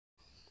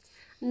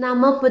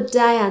Namo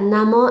Buddhaya,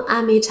 Namo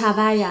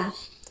Amitabha.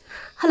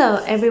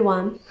 Hello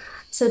everyone.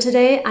 So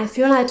today I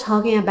feel like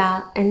talking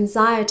about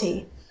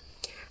anxiety.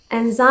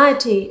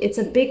 Anxiety is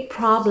a big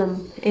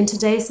problem in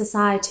today's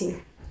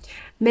society.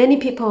 Many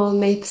people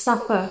may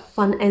suffer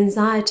from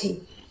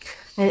anxiety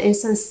and in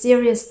some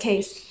serious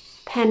case,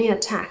 panic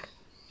attack.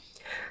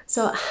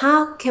 So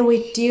how can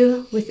we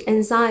deal with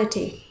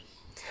anxiety?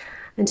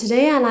 And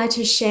today I'd like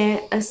to share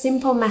a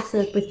simple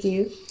method with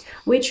you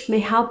which may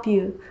help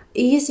you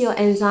ease your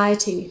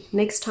anxiety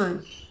next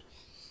time.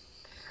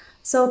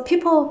 So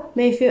people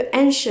may feel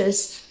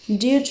anxious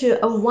due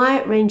to a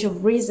wide range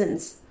of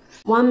reasons.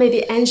 One may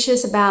be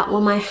anxious about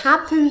what might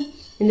happen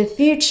in the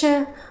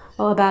future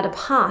or about the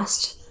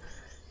past.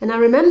 And I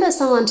remember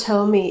someone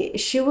told me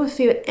she would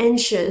feel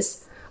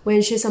anxious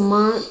when she's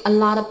among a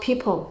lot of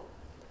people.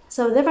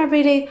 So there are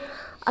really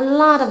a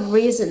lot of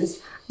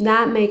reasons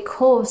that may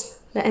cause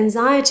the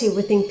anxiety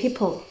within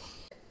people.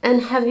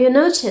 And have you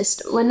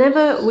noticed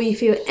whenever we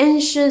feel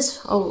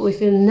anxious or we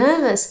feel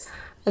nervous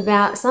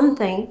about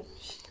something,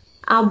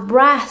 our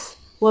breath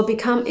will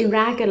become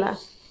irregular,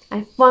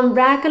 from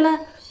regular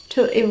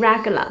to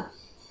irregular.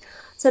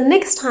 So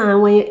next time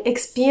when you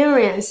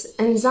experience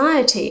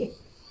anxiety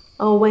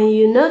or when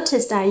you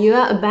notice that you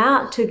are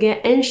about to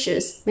get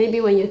anxious, maybe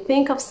when you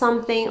think of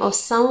something or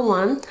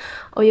someone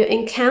or you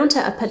encounter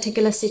a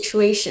particular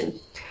situation,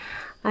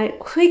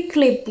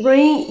 quickly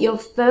bring your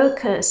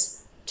focus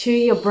to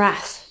your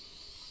breath.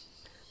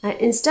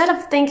 Instead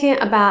of thinking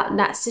about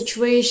that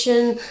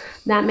situation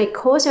that may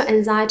cause your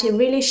anxiety,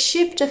 really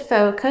shift the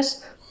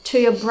focus to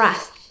your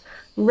breath.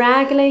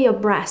 Regulate your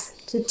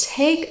breath to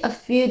take a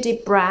few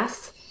deep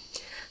breaths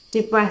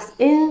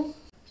in.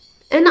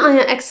 And on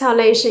your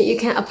exhalation, you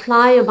can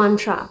apply your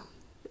mantra,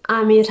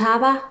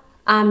 Amitabha,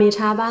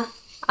 Amitabha,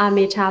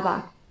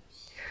 Amitabha.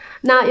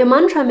 Now, your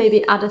mantra may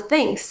be other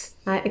things.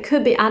 It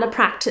could be other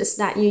practice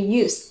that you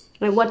use.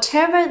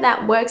 Whatever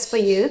that works for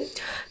you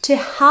to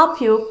help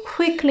you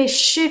quickly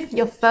shift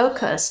your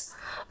focus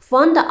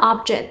from the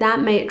object that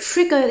may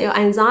trigger your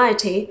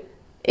anxiety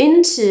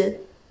into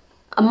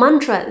a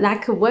mantra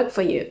that could work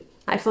for you.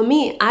 For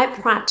me, I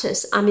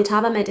practice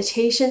Amitabha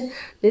meditation.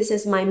 This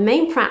is my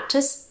main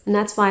practice, and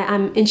that's why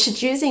I'm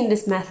introducing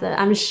this method.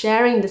 I'm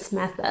sharing this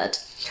method.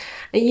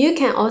 And you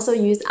can also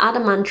use other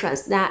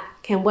mantras that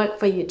can work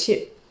for you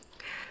too.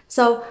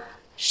 So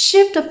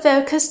shift the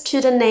focus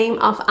to the name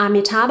of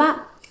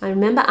Amitabha. And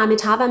remember,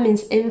 Amitabha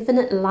means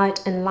infinite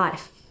light and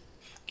life.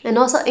 And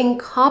also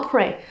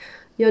incorporate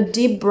your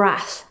deep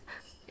breath.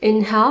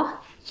 Inhale.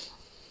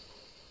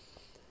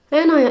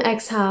 And on your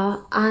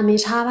exhale,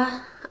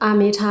 Amitabha,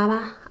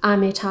 Amitabha,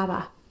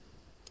 Amitabha.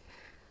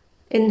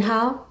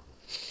 Inhale.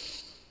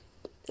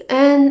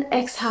 And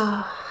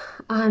exhale.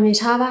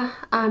 Amitabha,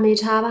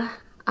 Amitabha,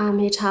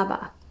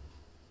 Amitabha.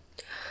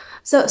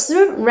 So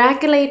through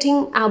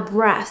regulating our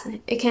breath,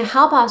 it can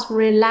help us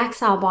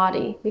relax our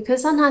body,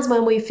 because sometimes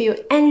when we feel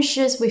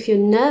anxious, we feel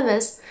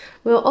nervous,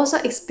 we'll also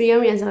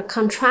experience a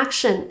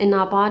contraction in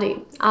our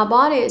body. Our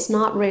body is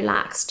not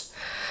relaxed.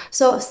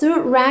 So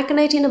through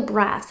regulating the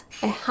breath,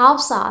 it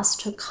helps us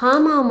to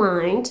calm our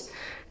mind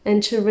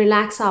and to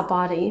relax our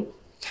body.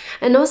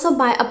 And also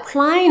by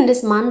applying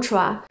this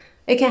mantra,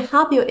 it can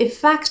help you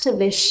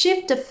effectively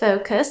shift the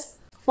focus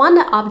from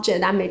the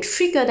object that may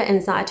trigger the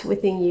anxiety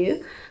within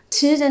you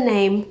to the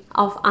name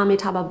of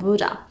Amitabha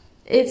Buddha.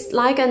 It's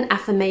like an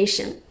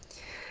affirmation.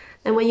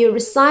 And when you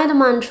recite the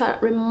mantra,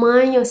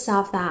 remind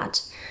yourself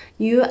that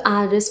you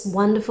are this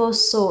wonderful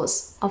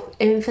source of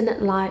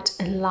infinite light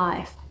and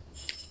life.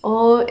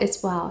 All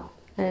is well.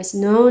 There is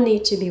no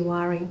need to be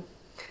worrying.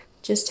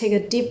 Just take a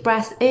deep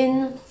breath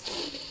in.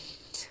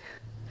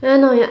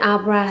 And on your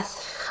out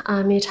breath,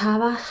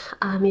 Amitabha,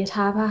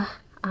 Amitabha,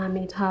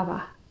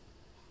 Amitabha.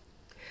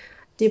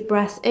 Deep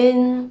breath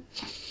in.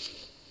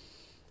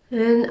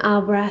 And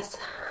our breath,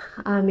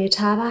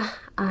 Amitabha,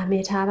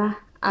 Amitabha,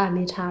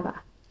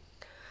 Amitabha.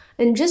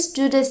 And just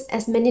do this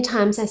as many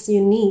times as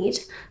you need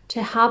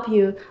to help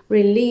you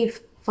relieve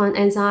from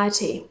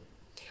anxiety.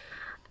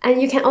 And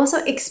you can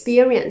also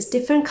experience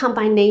different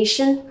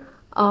combination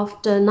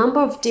of the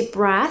number of deep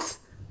breaths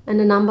and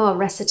the number of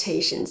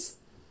recitations.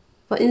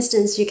 For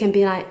instance, you can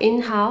be like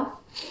inhale,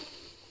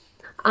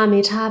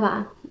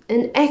 Amitabha,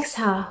 and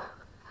exhale,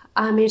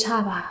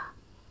 Amitabha.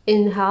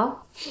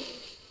 Inhale,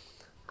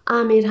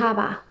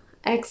 Amitabha,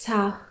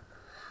 exhale,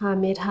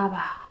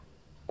 Amitabha.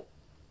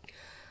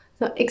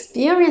 So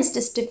experience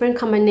these different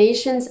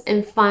combinations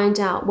and find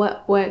out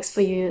what works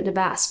for you the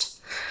best.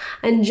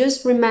 And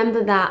just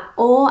remember that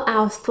all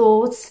our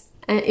thoughts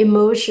and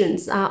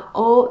emotions are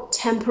all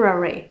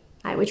temporary,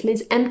 which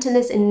means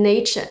emptiness in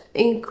nature,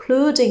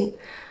 including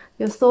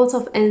your thoughts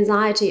of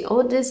anxiety.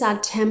 All these are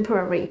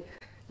temporary.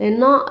 They're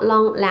not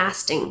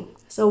long-lasting.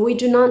 So we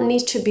do not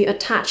need to be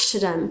attached to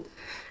them.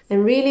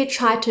 And really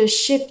try to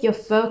shift your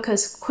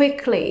focus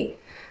quickly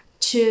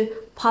to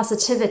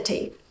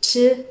positivity,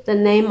 to the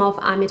name of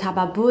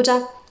Amitabha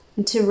Buddha,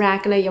 and to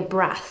regulate your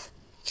breath.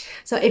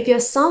 So if you're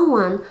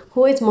someone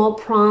who is more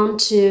prone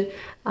to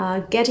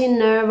getting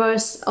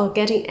nervous or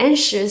getting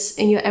anxious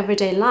in your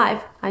everyday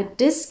life,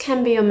 this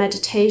can be your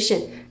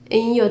meditation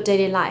in your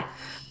daily life.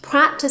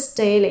 Practice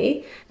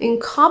daily,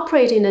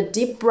 incorporating a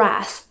deep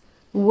breath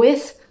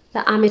with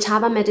the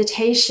Amitabha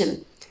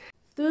meditation.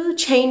 Through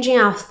changing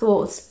our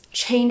thoughts,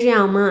 changing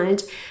our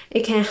mind,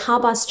 it can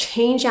help us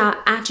change our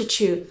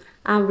attitude,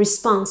 our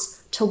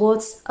response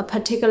towards a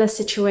particular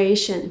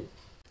situation.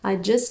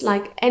 Just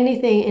like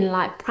anything in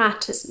life,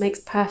 practice makes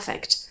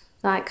perfect.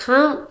 So I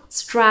can't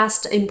stress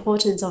the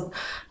importance of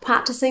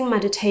practicing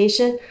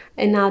meditation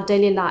in our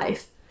daily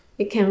life.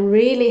 It can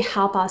really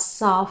help us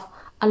solve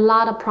a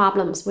lot of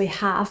problems we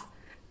have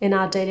in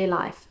our daily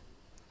life.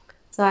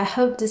 So I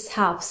hope this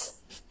helps.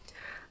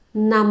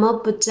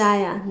 Namo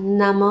Buddhaya,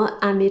 Namo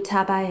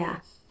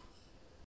Amitabha.